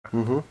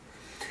Mm-hmm.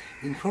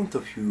 In front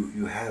of you,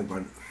 you have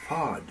one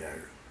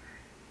father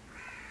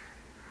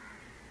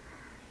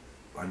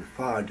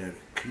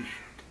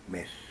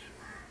Christmas.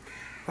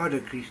 Father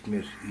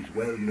Christmas is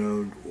well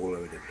known all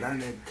over the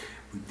planet,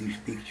 but this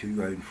picture you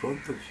have in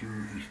front of you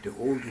is the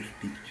oldest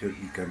picture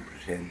we can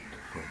present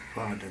from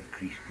Father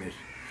Christmas,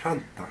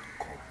 Santa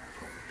Claus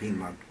from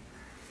Finland.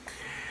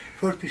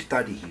 First we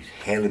study his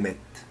helmet.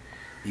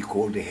 We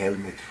call the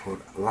helmet for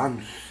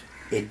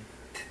lancet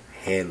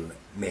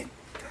helmet.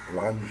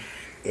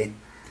 Lancet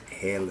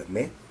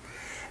helmet.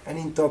 And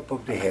in top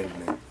of the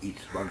helmet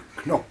it's one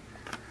knop,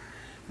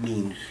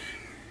 means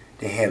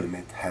the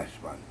helmet has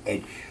one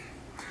edge.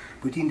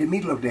 But in the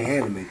middle of the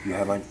helmet you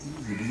have an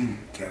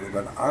I-vinkel,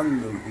 one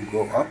angle who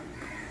go up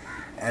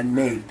and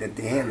make that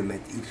the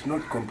helmet is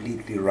not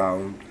completely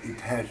round, it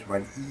has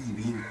one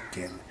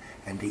I-vinkel,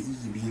 and the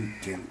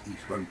I-vinkel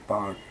is one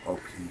part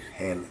of his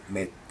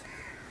helmet.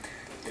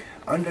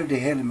 Under the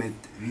helmet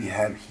we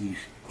have his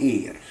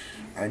ears,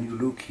 and you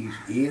look, his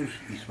ears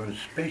is one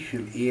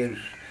special ears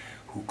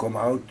who come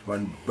out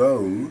one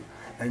bow,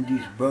 and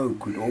this bow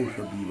could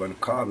also be one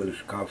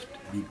kavelskaft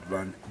with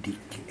one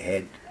dick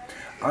head.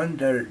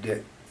 Under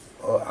the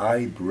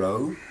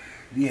eyebrow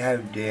we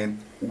have the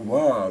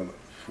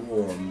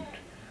oval-formed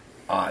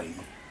eye.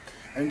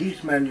 And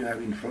this man you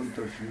have in front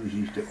of you,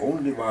 he's the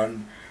only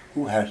one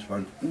who has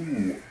one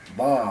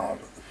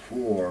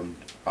oval-formed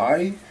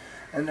eye.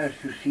 And as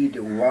you see, the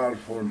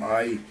oval-formed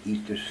eye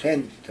is the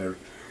center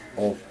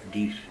of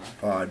this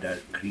Father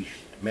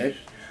Christmas,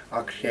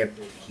 except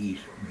his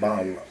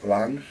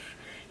balance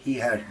he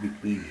has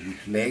between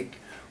his leg,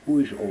 who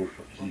is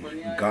also his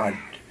God,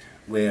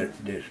 where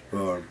the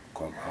sperm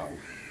come out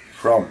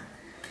from.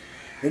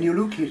 When you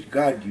look his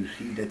God, you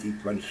see that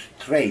it's one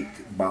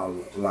straight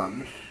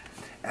balance,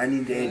 and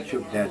in the edge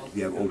of that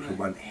we have also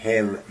one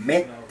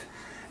helmet,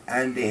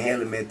 and the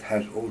helmet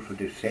has also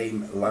the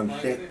same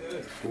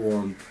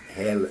lancet-formed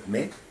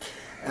helmet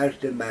as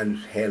the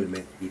man's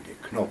helmet with the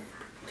knop.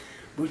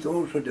 But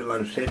also the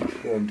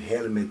lancet-formed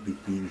helmet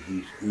between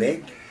his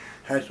leg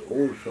has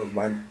also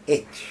one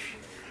edge,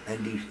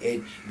 and this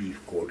edge we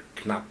call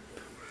knap.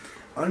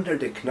 Under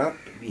the knap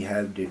we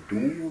have the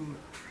dome,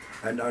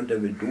 and under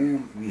the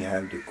dome we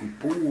have the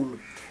kupol,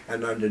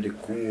 and under the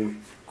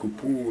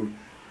kupol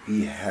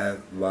we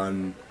have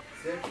one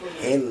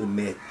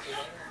helmet's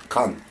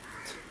kant.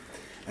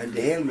 And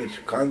the helmet's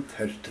kant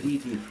has three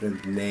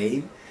different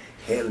names: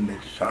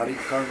 helmet's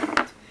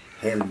sarikant,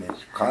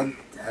 helmet's kant,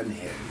 and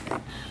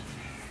helmet's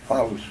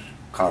false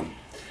kant.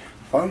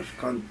 False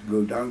kant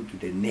go down to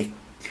the neck,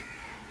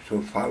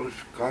 so false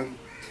kant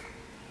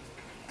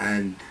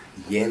and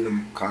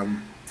hjelm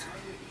kant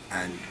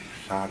and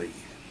sari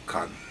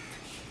kant.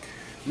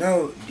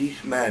 Now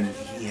this man,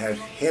 he has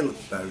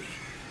helpers,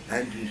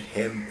 and these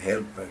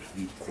helpers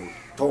we call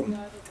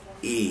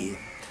tomte.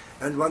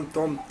 And one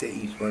tomte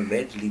is one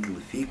red little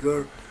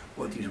figure,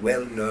 what is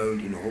well known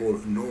in whole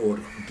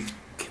Nordic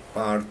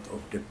part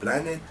of the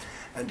planet,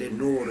 and the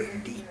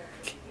Nordic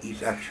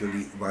is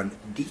actually one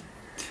dick,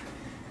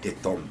 the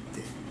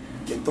tomte.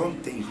 The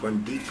tomte is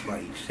one dick by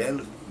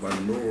itself,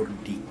 one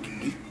Nordic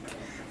dick,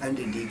 and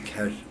the dick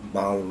has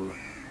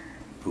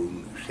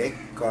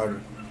ballpungsäckar,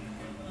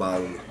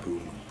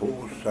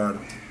 ballpungpåsar,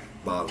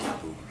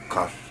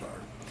 ballpungkassar.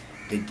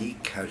 The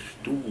dick has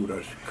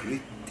stora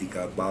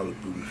skruttiga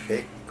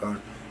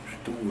ballpungsäckar,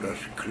 stora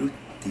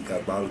skruttiga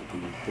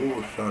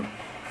ballpungpåsar,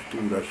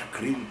 stora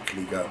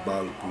skrynkliga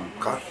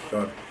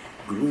ballpungkassar,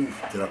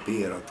 grovt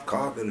draperat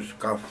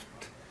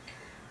kavelskaft,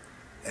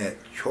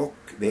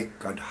 tjock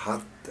veckad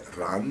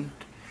hattrand,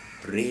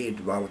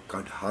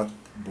 bredvalkad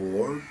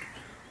hattbord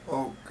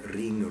och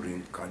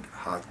ringrynkad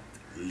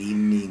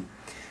hattlinning.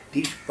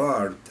 This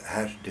part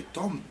has the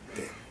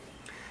tomte,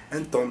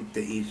 and tomte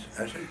is,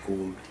 as I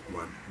called,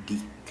 one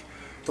dick.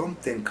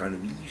 Tomten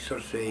kan visa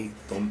sig,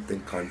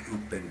 tomten kan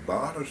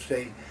uppenbara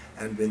sig,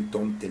 and when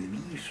tomten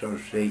visar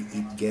sig,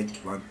 it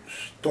gets one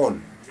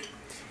stånd,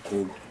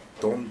 called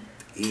tomt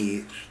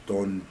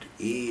stånd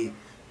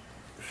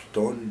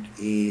tomt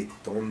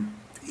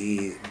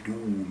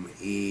dom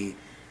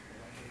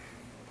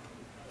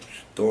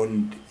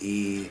stånd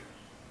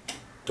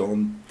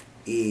tomt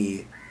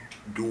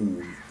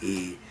dom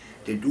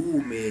The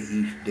dome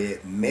is the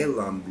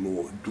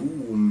mellanblå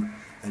dom,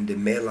 and the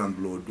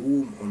mellanblå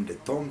dom on the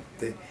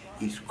tomte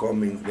is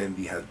coming when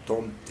we have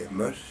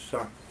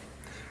tomtemössa,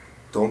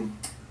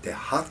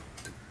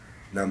 tomtehatt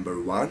number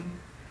 1,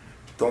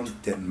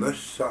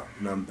 tomtemössa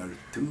number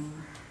 2,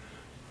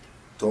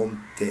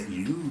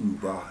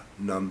 tomteluva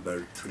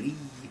number 3,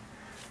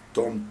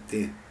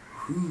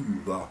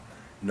 tomtehuva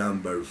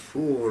number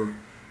 4,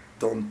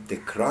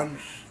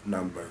 tomtekrans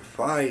number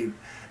 5,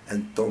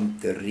 and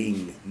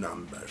tomtering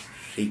number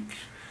 6.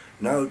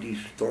 Now this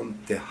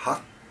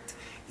tomtehatt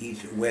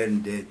is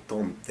when the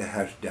tomte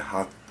has the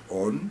hat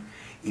on.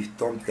 If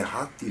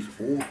tomtehatt is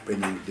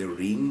opening the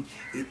ring,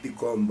 it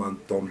becomes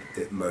one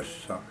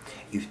tomtemössa.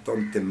 If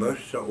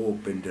tomtemössa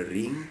open the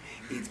ring,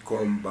 it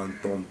comes one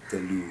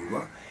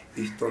tomteluva.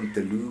 If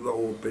tomteluva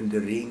open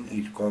the ring,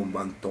 it comes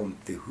one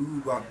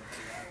tomtehuva.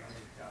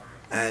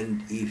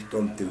 And if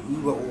Tomte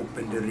Huva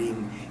opened the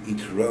ring,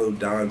 it's rolled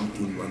down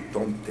in one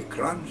Tomte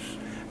Krans,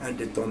 and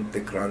the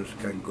Tomte Krans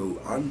can go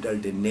under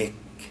the neck,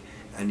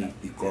 and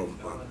it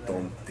becomes one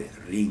Tomte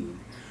Ring.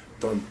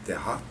 Tomte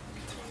Hatt,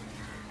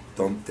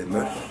 Tomte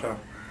Mössa,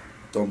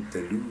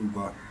 Tomte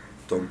Luva,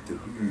 Tomte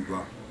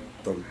Huva,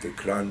 Tomte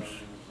Krans,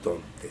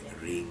 Tomte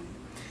Ring.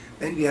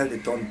 Then we have the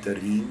Tomte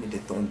Ring. The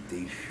Tomte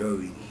is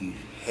showing his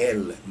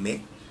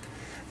helmet,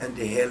 and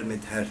the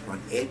helmet has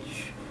one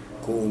edge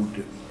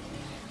called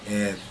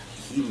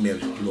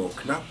himmelsblå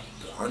knapp.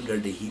 Under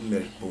the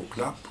himmelsblå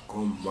knapp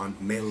kom one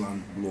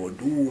mellanblå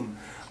dom.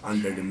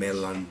 Under the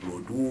mellanblå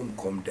dom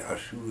kom the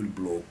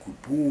azurblå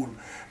kupol,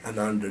 and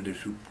under the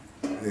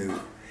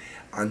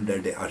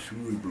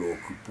azurblå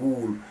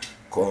kupol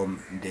kom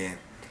the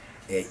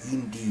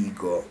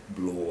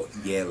indigoblå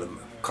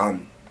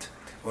hjälmkant.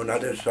 On the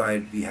other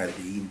side we have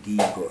the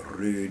indigo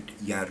röd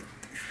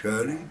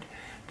hjärtsköld.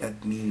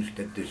 That means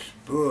that the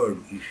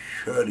sperm is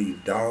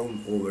sköljed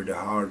down over the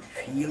hard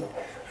field,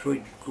 so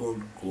it's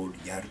called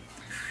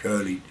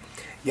hjärtsköld.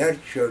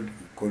 Hjärtsköld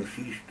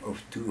consists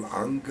of two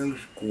angles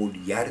called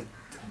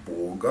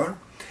hjärtbågar,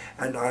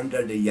 and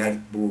under the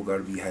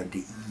hjärtbågar we have the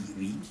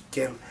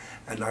I-vinkel,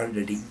 and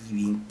under the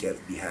I-vinkel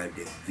we have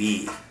the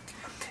vek.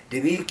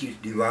 The vek is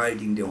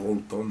dividing the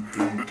whole tomte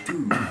in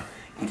two.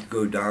 It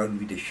goes down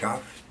with the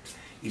shaft.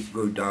 It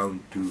goes down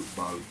to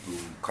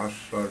balpun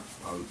kassar,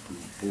 balpun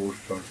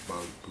påsar,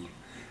 balpun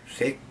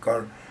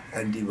säckar,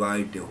 and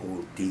divide the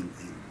whole thing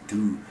in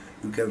two.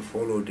 You can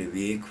follow the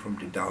vek from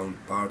the down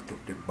part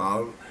of the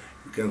ball.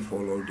 You can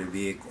follow the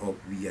vek up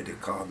via the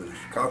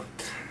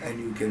kabelskaft, and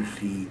you can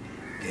see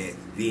the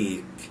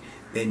vek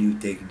when you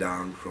take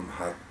down from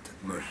hatt,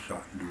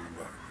 mössa,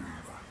 luva,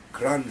 huva,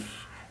 krans,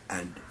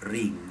 and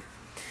ring.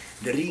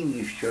 The ring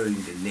is showing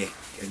the neck,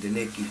 and the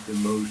neck is the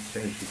most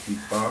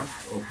sensitive part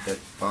of that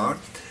part.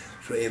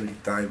 So every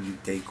time you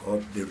take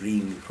up the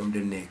ring from the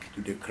neck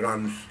to the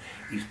krans,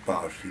 is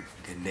passing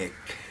the neck.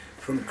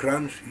 From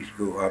krans is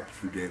go up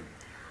to the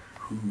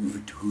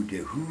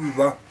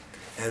huva,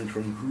 and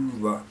from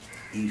huva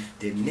is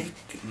the neck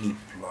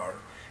nipplar.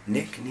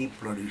 Neck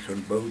nipplar is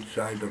on both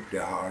sides of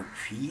the heart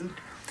field,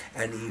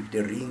 and if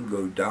the ring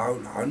go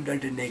down under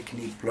the neck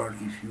nipplar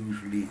is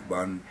usually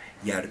one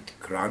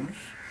hjärtkrans.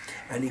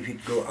 And if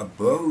it go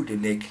above the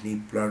neck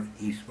nipplar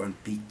is one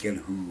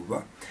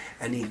pickelhuva,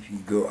 and if you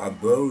go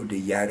above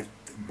the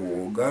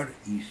hjärtbågar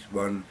is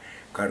one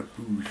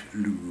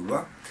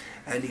karpusluva,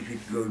 and if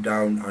it go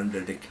down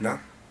under the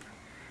knapp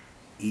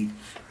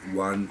it's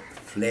one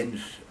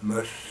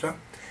flensmössa,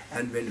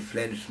 and when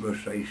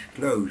flensmössa is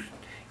closed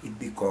it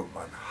becomes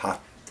one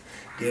hatt.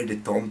 There the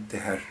tomte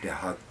has the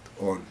hat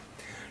on.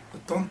 The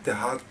tomte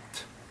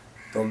hatt,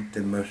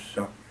 tomte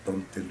mössa,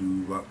 tomte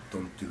luva,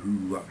 tomte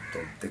huva,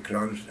 tomte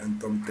krans,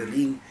 and tomte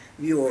ring,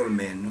 we all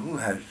men who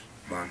has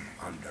one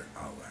under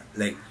our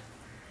legs.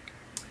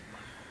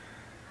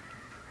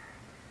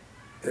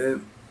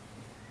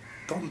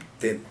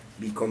 Tomte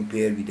we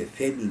compare with the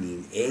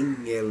feminine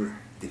ängel.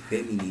 The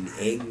feminine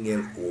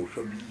ängel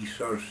also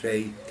visar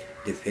sig.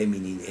 The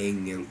feminine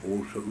ängel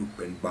also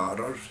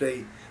uppenbarar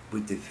sig.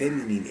 But the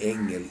feminine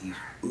ängel is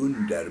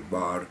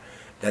underbar.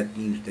 That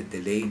means that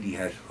the lady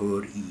has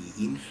her I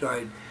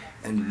inside,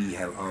 and we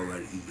have our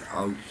I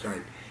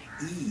outside.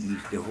 I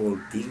is the whole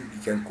thing.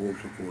 We can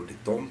also call the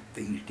tomte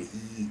is the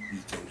I we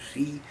can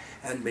see,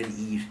 and when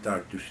I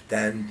start to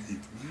stand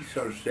it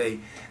visar sig.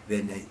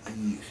 When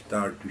I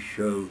start to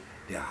show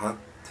the hatt,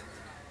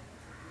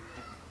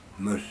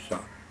 mössa,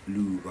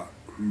 luva,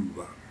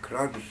 huva,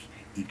 krans,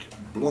 it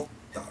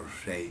blottar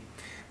sig.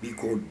 We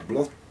call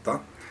blotta,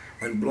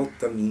 and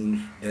blotta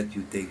means that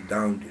you take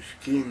down the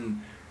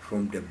skin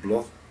from the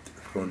blott,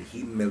 från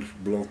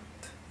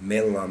himmelsblått,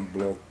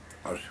 mellanblått,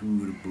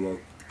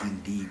 azurblått,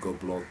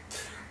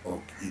 indigoblått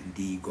och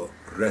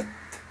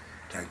indigorött.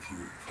 Thank you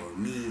for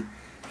me.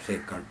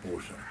 Säckar,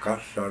 påsar,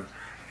 kassar.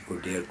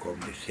 Och där kom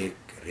det säck,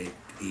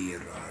 rätt,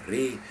 era,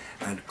 re.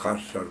 And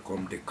kassar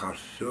kom the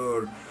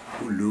kassör,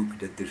 who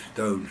looked at the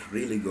stones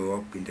really go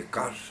up in the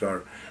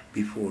kassar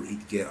before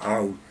it get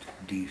out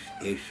this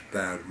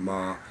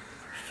esperma.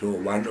 So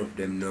one of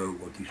them know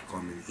what is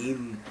coming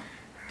in.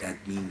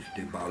 That means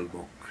the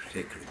balbock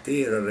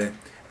sekreterare,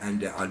 and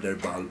the other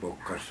balbock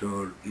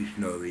kassör is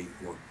knowing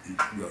what is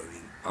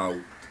going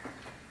out.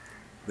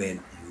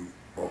 When you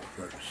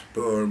offer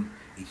sperm,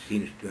 it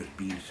seems to have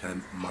been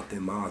some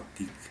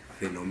mathematic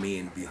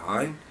phenomenon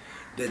behind,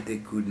 that they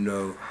could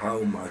know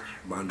how much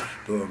one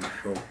sperm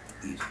shot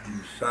is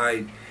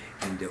inside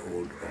in the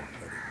old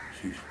offering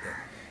system.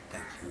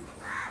 Thank you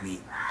for me.